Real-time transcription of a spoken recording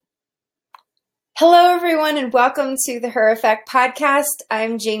Hello, everyone, and welcome to the Her Effect podcast.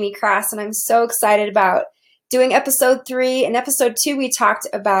 I'm Jamie Cross, and I'm so excited about doing episode 3. In episode 2, we talked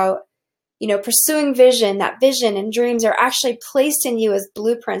about, pursuing vision. That vision and dreams are actually placed in you as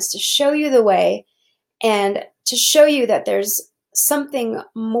blueprints to show you the way and to show you that there's something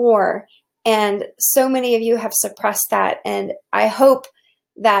more. And so many of you have suppressed that. And I hope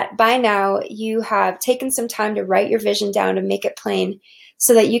that by now you have taken some time to write your vision down and make it plain,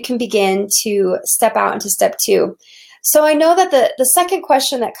 so that you can begin to step out into step 2. So I know that the second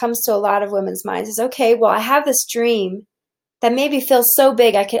question that comes to a lot of women's minds is, okay, well, I have this dream that maybe feels so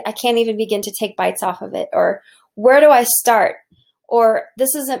big I can't even begin to take bites off of it. Or where do I start? Or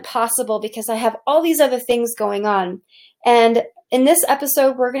this isn't possible because I have all these other things going on. And in this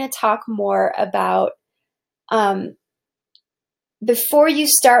episode, we're going to talk more about before you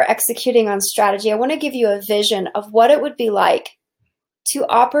start executing on strategy, I want to give you a vision of what it would be like to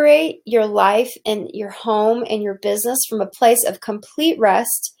operate your life and your home and your business from a place of complete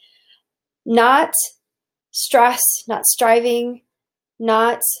rest, not stress, not striving,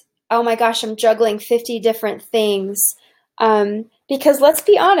 not, oh my gosh, I'm juggling 50 different things. Because let's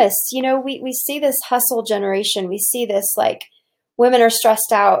be honest, we see this hustle generation. We see this like women are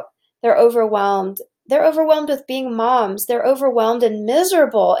stressed out. They're overwhelmed. They're overwhelmed with being moms. They're overwhelmed and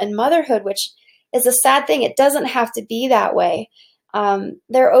miserable in motherhood, which is a sad thing. It doesn't have to be that way.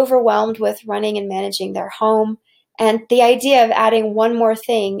 They're overwhelmed with running and managing their home. And the idea of adding one more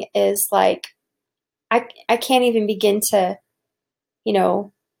thing is like, I can't even begin to,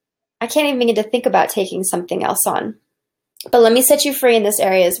 I can't even begin to think about taking something else on. But let me set you free in this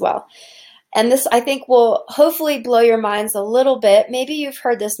area as well. And this, I think, will hopefully blow your minds a little bit. Maybe you've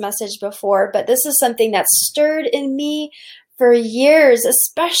heard this message before, but this is something that's stirred in me for years,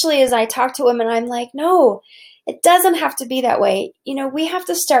 especially as I talk to women. I'm like, no, it doesn't have to be that way. We have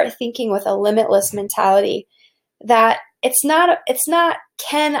to start thinking with a limitless mentality, that it's not,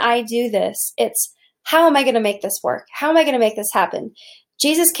 can I do this? It's, how am I going to make this work? How am I going to make this happen?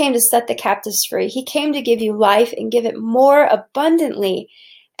 Jesus came to set the captives free. He came to give you life and give it more abundantly.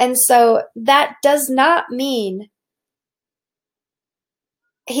 And so that does not mean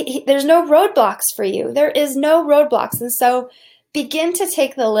there's no roadblocks for you. There is no roadblocks. And so begin to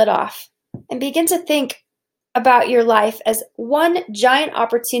take the lid off and begin to think about your life as one giant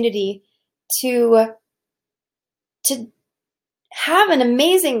opportunity to have an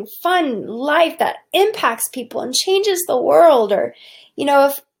amazing, fun life that impacts people and changes the world. Or,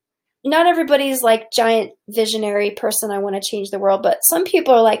 if not everybody's like giant visionary person, I want to change the world, but some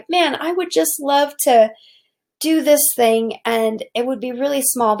people are like, man, I would just love to do this thing, and it would be really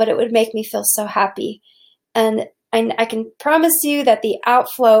small, but it would make me feel so happy. And I can promise you that the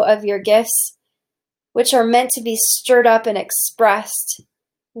outflow of your gifts, which are meant to be stirred up and expressed,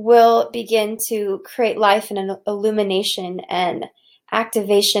 will begin to create life and an illumination and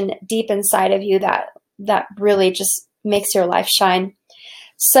activation deep inside of you that really just makes your life shine.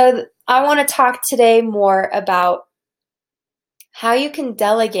 So I want to talk today more about how you can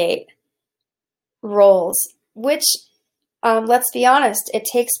delegate roles, which, let's be honest, it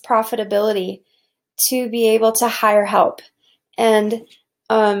takes profitability to be able to hire help. And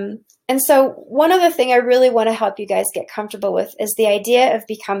so one other thing I really want to help you guys get comfortable with is the idea of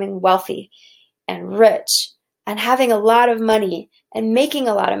becoming wealthy and rich and having a lot of money and making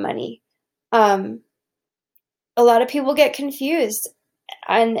a lot of money. A lot of people get confused,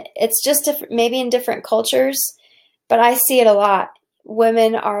 and it's just maybe in different cultures, but I see it a lot.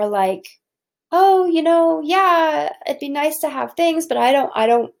 Women are like, oh, yeah, it'd be nice to have things, but I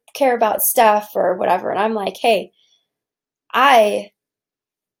don't care about stuff or whatever. And I'm like, hey, I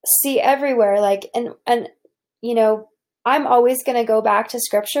see everywhere, like, and I'm always going to go back to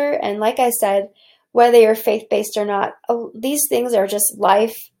scripture. And like I said, whether you're faith-based or not, these things are just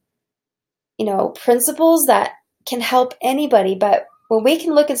life, principles that can help anybody. But when we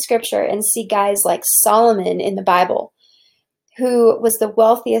can look at scripture and see guys like Solomon in the Bible, who was the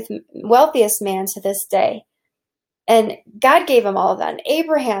wealthiest man to this day, and God gave him all of that. And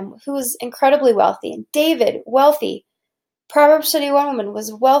Abraham, who was incredibly wealthy, and David, wealthy. Proverbs 31 woman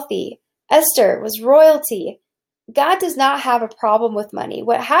was wealthy. Esther was royalty. God does not have a problem with money.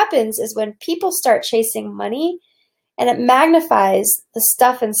 What happens is when people start chasing money, and it magnifies the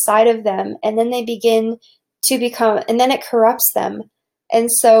stuff inside of them, and then they begin to become, and then it corrupts them. And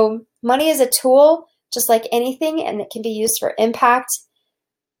so money is a tool, just like anything, and it can be used for impact.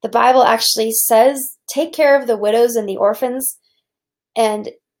 The Bible actually says, take care of the widows and the orphans, and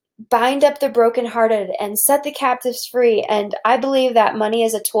bind up the brokenhearted, and set the captives free. And I believe that money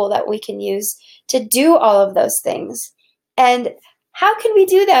is a tool that we can use to do all of those things. And how can we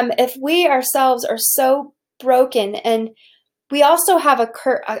do them if we ourselves are so broken? And we also have a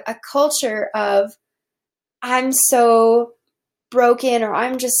culture of, I'm so broken, or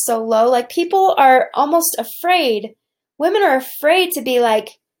I'm just so low. Like, people are almost afraid. Women are afraid to be like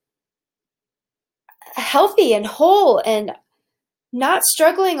healthy and whole and not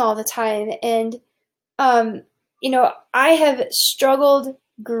struggling all the time. And, um, I have struggled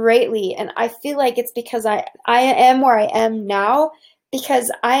greatly, and I feel like it's because I am where I am now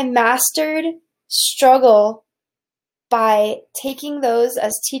because I mastered struggle by taking those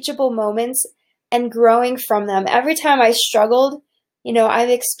as teachable moments and growing from them. Every time I struggled, I've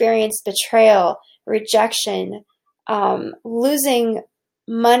experienced betrayal, rejection, losing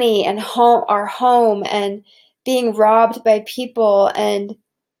money and our home, and being robbed by people, and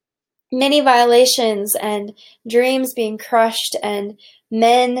many violations, and dreams being crushed, and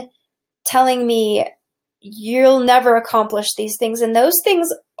men telling me, you'll never accomplish these things. And those things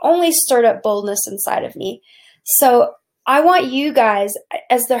only stirred up boldness inside of me. So I want you guys,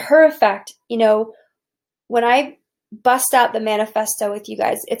 as the Her Effect, when I bust out the manifesto with you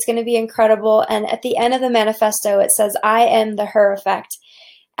guys, it's going to be incredible. And at the end of the manifesto, it says, I am the Her Effect.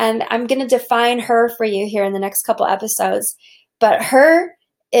 And I'm going to define her for you here in the next couple episodes. But her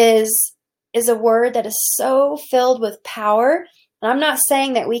is a word that is so filled with power. And I'm not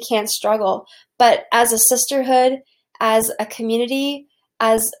saying that we can't struggle, but as a sisterhood, as a community,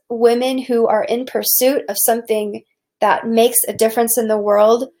 as women who are in pursuit of something that makes a difference in the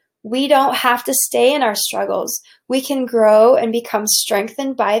world, we don't have to stay in our struggles. We can grow and become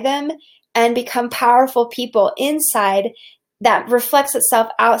strengthened by them and become powerful people inside that reflects itself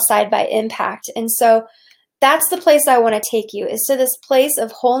outside by impact. And so that's the place I want to take you, is to this place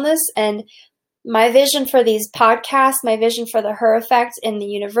of wholeness. And my vision for these podcasts, my vision for the Her Effect in the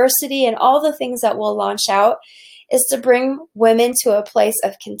university, and all the things that we'll launch out, is to bring women to a place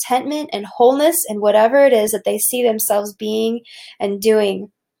of contentment and wholeness in whatever it is that they see themselves being and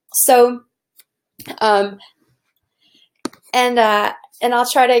doing. So, and I'll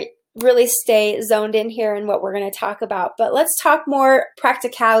try to really stay zoned in here in what we're going to talk about. But let's talk more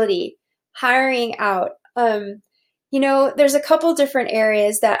practicality, hiring out. There's a couple different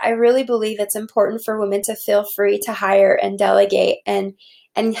areas that I really believe it's important for women to feel free to hire and delegate and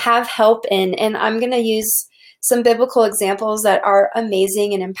have help in. And I'm going to use some biblical examples that are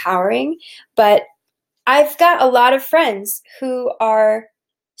amazing and empowering. But I've got a lot of friends who are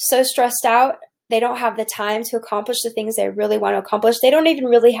so stressed out. They don't have the time to accomplish the things they really want to accomplish. They don't even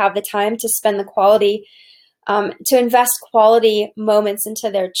really have the time to spend the quality, to invest quality moments into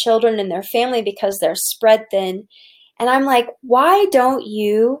their children and their family because they're spread thin. And I'm like, why don't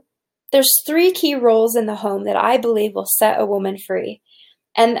you? There's 3 key roles in the home that I believe will set a woman free.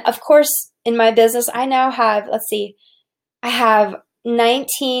 And of course, in my business, I now have, I have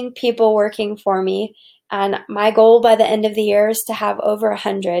 19 people working for me. And my goal by the end of the year is to have over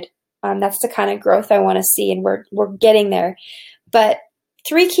 100. That's the kind of growth I want to see, and we're getting there. But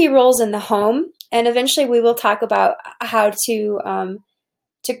 3 key roles in the home, and eventually we will talk about how to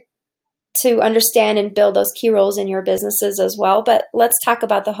understand and build those key roles in your businesses as well. But let's talk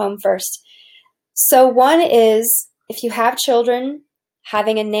about the home first. So one is, if you have children,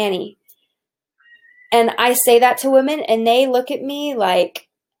 having a nanny. And I say that to women, and they look at me like,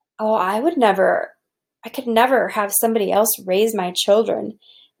 oh, I could never have somebody else raise my children.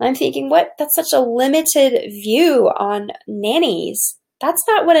 And I'm thinking, what? That's such a limited view on nannies. That's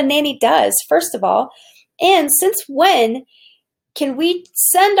not what a nanny does, first of all. And since when can we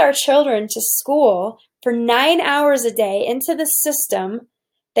send our children to school for 9 hours a day into the system?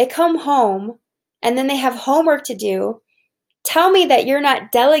 They come home and then they have homework to do. Tell me that you're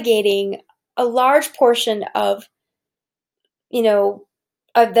not delegating a large portion of,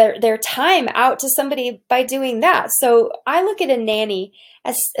 of their time out to somebody by doing that. So I look at a nanny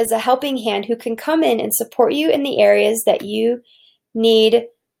as a helping hand who can come in and support you in the areas that you need.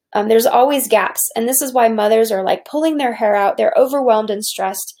 There's always gaps. And this is why mothers are like pulling their hair out. They're overwhelmed and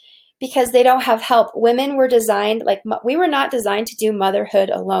stressed because they don't have help. Women were designed, we were not designed to do motherhood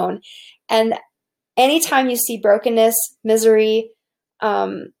alone. And anytime you see brokenness, misery,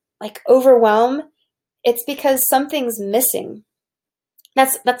 overwhelm, it's because something's missing.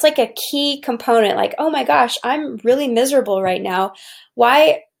 That's like a key component. Like, oh my gosh, I'm really miserable right now.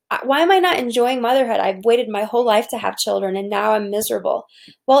 Why am I not enjoying motherhood? I've waited my whole life to have children and now I'm miserable.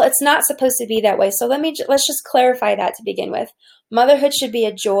 Well, it's not supposed to be that way. So let's just clarify that to begin with. Motherhood should be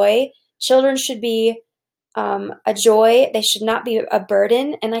a joy. Children should be a joy. They should not be a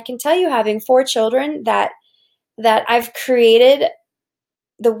burden. And I can tell you, having 4 children, that I've created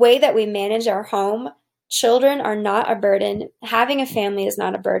the way that we manage our home children are not a burden. Having a family is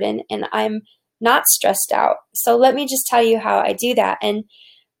not a burden, and I'm not stressed out. So let me just tell you how I do that. And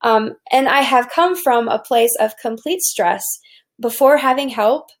I have come from a place of complete stress before having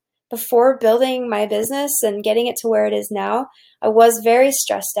help, before building my business and getting it to where it is now. I was very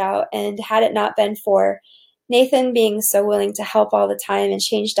stressed out, and had it not been for Nathan being so willing to help all the time and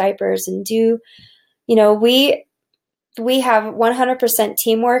change diapers and do, we have 100%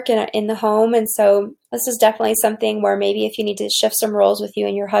 teamwork in the home. And so this is definitely something where maybe if you need to shift some roles with you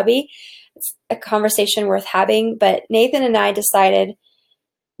and your hubby, it's a conversation worth having. But Nathan and I decided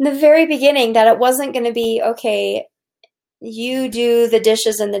in the very beginning that it wasn't going to be, okay, you do the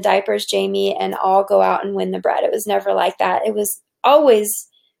dishes and the diapers, Jamie, and I'll go out and win the bread. It was never like that. It was always,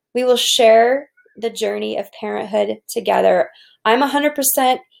 we will share the journey of parenthood together. I'm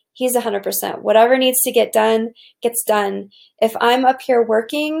 100%, he's 100%. Whatever needs to get done, gets done. If I'm up here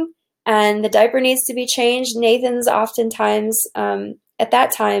working and the diaper needs to be changed, Nathan's oftentimes, at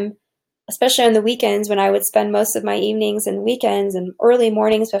that time, especially on the weekends when I would spend most of my evenings and weekends and early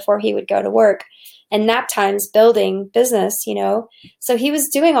mornings before he would go to work, and nap times building business, So he was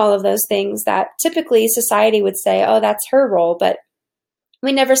doing all of those things that typically society would say, oh, that's her role, but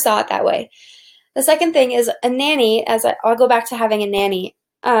we never saw it that way. The second thing is a nanny. I'll go back to having a nanny.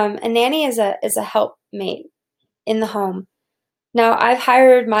 A nanny is a helpmate in the home. Now, I've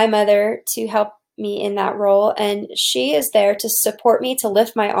hired my mother to help me in that role, and she is there to support me, to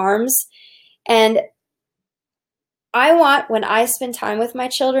lift my arms. And I want, when I spend time with my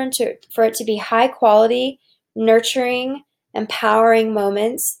children, for it to be high quality, nurturing, empowering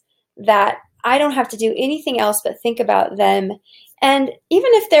moments that I don't have to do anything else but think about them. And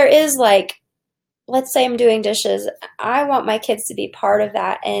even if there is, like, let's say I'm doing dishes, I want my kids to be part of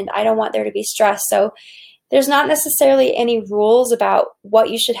that, and I don't want there to be stress. So there's not necessarily any rules about what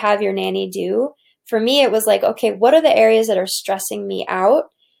you should have your nanny do. For me, it was like, okay, what are the areas that are stressing me out?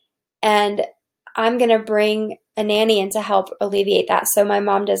 And I'm going to bring a nanny in to help alleviate that. So my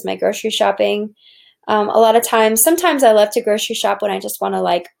mom does my grocery shopping. A lot of times, sometimes I love to grocery shop when I just want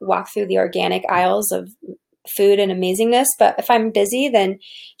to walk through the organic aisles of food and amazingness. But if I'm busy, then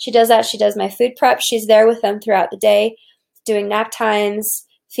she does that. She does my food prep. She's there with them throughout the day, doing nap times,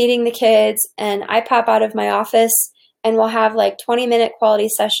 feeding the kids. And I pop out of my office and we'll have 20-minute quality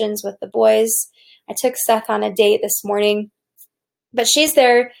sessions with the boys. I took Seth on a date this morning, but she's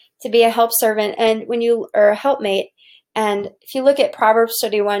there to be a help servant or a helpmate. And if you look at Proverbs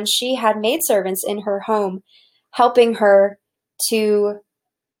 31, she had maidservants in her home helping her do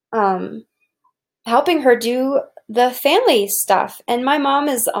the family stuff. And my mom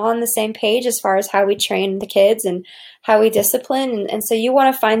is on the same page as far as how we train the kids and how we discipline. And so you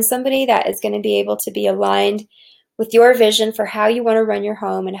want to find somebody that is going to be able to be aligned with your vision for how you want to run your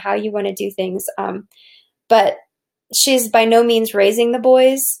home and how you want to do things. But she's by no means raising the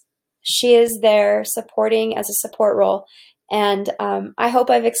boys. She is there supporting as a support role. And I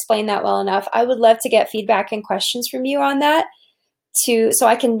hope I've explained that well enough. I would love to get feedback and questions from you on that so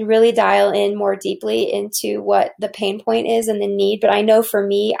I can really dial in more deeply into what the pain point is and the need. But I know for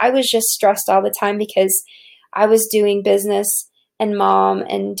me, I was just stressed all the time because I was doing business and mom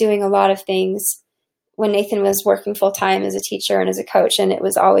and doing a lot of things when Nathan was working full time as a teacher and as a coach, and it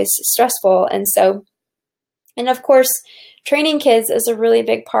was always stressful. And of course, training kids is a really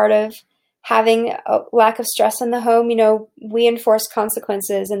big part of having a lack of stress in the home. We enforce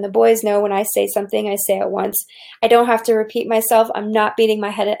consequences, and the boys know when I say something, I say it once. I don't have to repeat myself. I'm not beating my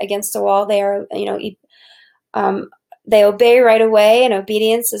head against a wall. They are, they obey right away, and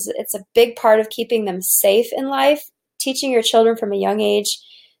obedience it's a big part of keeping them safe in life. Teaching your children from a young age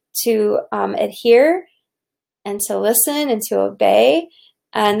to adhere and to listen and to obey.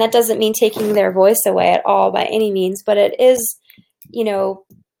 And that doesn't mean taking their voice away at all by any means, but it is,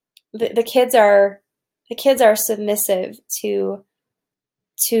 the kids are submissive to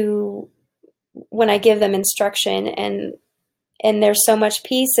when I give them instruction, and there's so much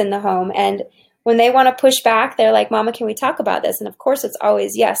peace in the home. And when they want to push back, they're like, Mama, can we talk about this? And of course it's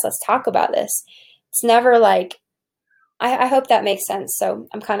always, yes, let's talk about this. It's never like, I hope that makes sense. So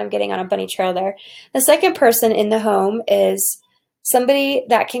I'm kind of getting on a bunny trail there. The second person in the home is somebody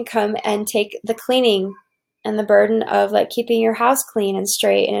that can come and take the cleaning and the burden of keeping your house clean and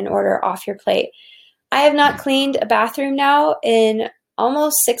straight and in order off your plate. I have not cleaned a bathroom now in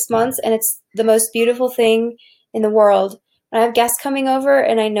almost 6 months, and it's the most beautiful thing in the world. When I have guests coming over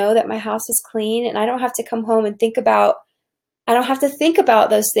and I know that my house is clean and I don't have to come home and think about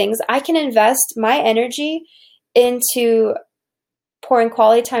those things. I can invest my energy into pouring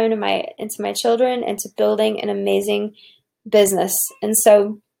quality time into my children and to building an amazing business. And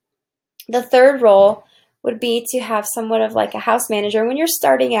so the third role would be to have somewhat of like a house manager. When you're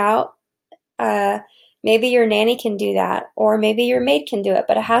starting out, maybe your nanny can do that, or maybe your maid can do it,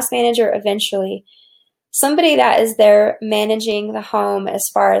 but a house manager eventually. Somebody that is there managing the home as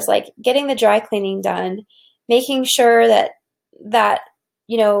far as like getting the dry cleaning done, making sure that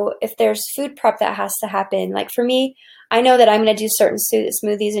if there's food prep that has to happen. Like for me, I know that I'm going to do certain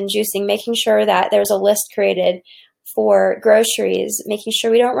smoothies and juicing, making sure that there's a list created for groceries, making sure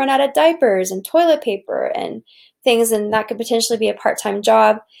we don't run out of diapers and toilet paper and things, and that could potentially be a part-time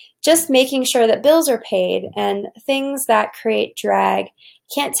job. Just making sure that bills are paid and things that create drag.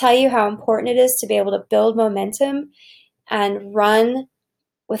 Can't tell you how important it is to be able to build momentum and run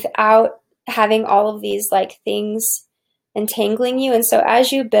without having all of these like things entangling you. And so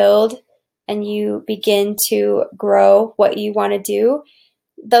as you build and you begin to grow what you want to do,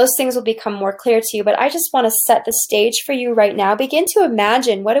 those things will become more clear to you. But I just want to set the stage for you right now. Begin to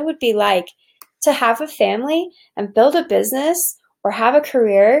imagine what it would be like to have a family and build a business or have a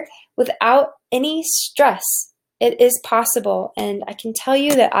career without any stress. It is possible. And I can tell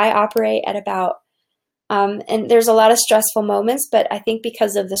you that I operate at about, and there's a lot of stressful moments, but I think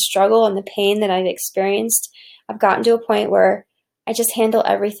because of the struggle and the pain that I've experienced, I've gotten to a point where I just handle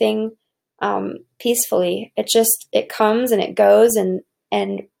everything peacefully. It comes and it goes, and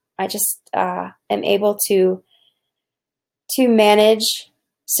I just am able to manage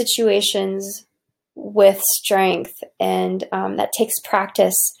situations with strength, and that takes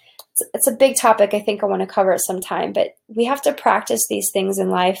practice. It's a big topic. I think I want to cover it sometime, but we have to practice these things in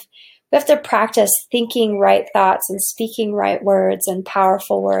life. We have to practice thinking right thoughts and speaking right words and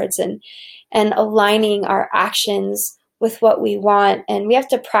powerful words, and aligning our actions with what we want. And we have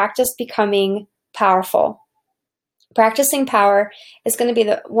to practice becoming powerful. Practicing power is going to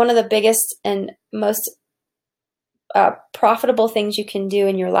be one of the biggest and most profitable things you can do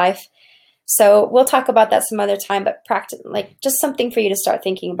in your life. So we'll talk about that some other time, but practice, like just something for you to start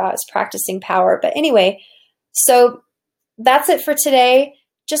thinking about is practicing power. But anyway, so that's it for today.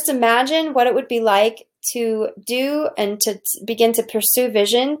 Just imagine what it would be like to do and to begin to pursue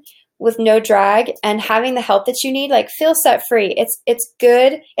vision with no drag and having the help that you need. Like, feel set free. It's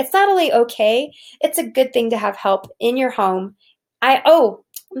good. It's not only okay, it's a good thing to have help in your home. I'm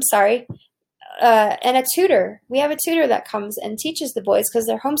sorry. And a tutor. We have a tutor that comes and teaches the boys because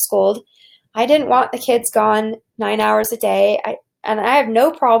they're homeschooled. I didn't want the kids gone 9 hours a day. I have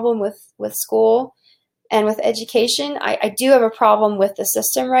no problem with school and with education. I do have a problem with the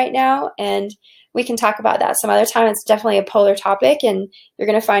system right now, and we can talk about that some other time. It's definitely a polar topic, and you're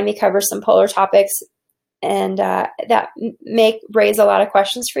going to find me cover some polar topics, and that may raise a lot of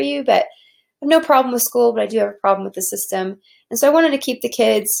questions for you. But I have no problem with school, but I do have a problem with the system. And so I wanted to keep the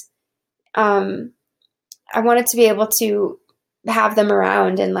kids. I wanted to be able to have them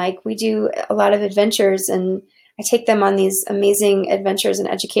around, and like we do a lot of adventures, and I take them on these amazing adventures and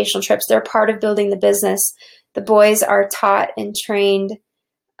educational trips. They're part of building the business. The boys are taught and trained.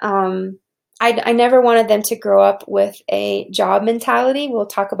 I never wanted them to grow up with a job mentality. We'll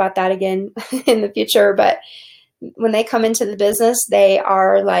talk about that again in the future. But when they come into the business, they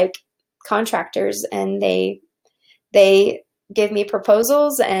are like contractors, and they give me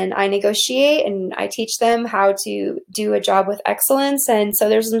proposals, and I negotiate, and I teach them how to do a job with excellence. And so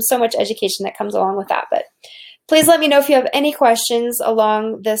there's so much education that comes along with that. But please let me know if you have any questions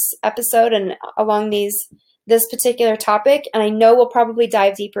along this episode and along this particular topic. And I know we'll probably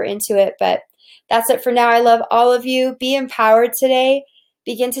dive deeper into it, but that's it for now. I love all of you. Be empowered today.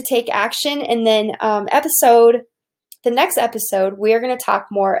 Begin to take action. And then the next episode, we are going to talk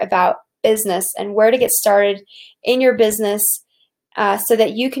more about business and where to get started in your business so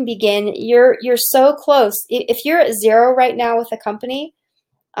that you can begin. You're so close. If you're at 0 right now with a company,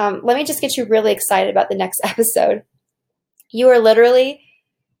 let me just get you really excited about the next episode. You are literally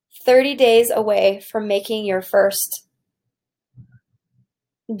 30 days away from making your first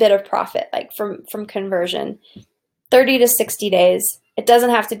bit of profit, like from conversion. 30 to 60 days. It doesn't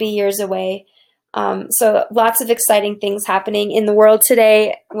have to be years away. So lots of exciting things happening in the world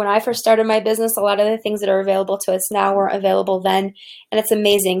today. When I first started my business, a lot of the things that are available to us now weren't available then, and it's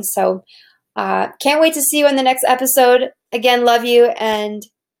amazing. So can't wait to see you in the next episode. Again, love you, and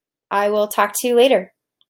I will talk to you later.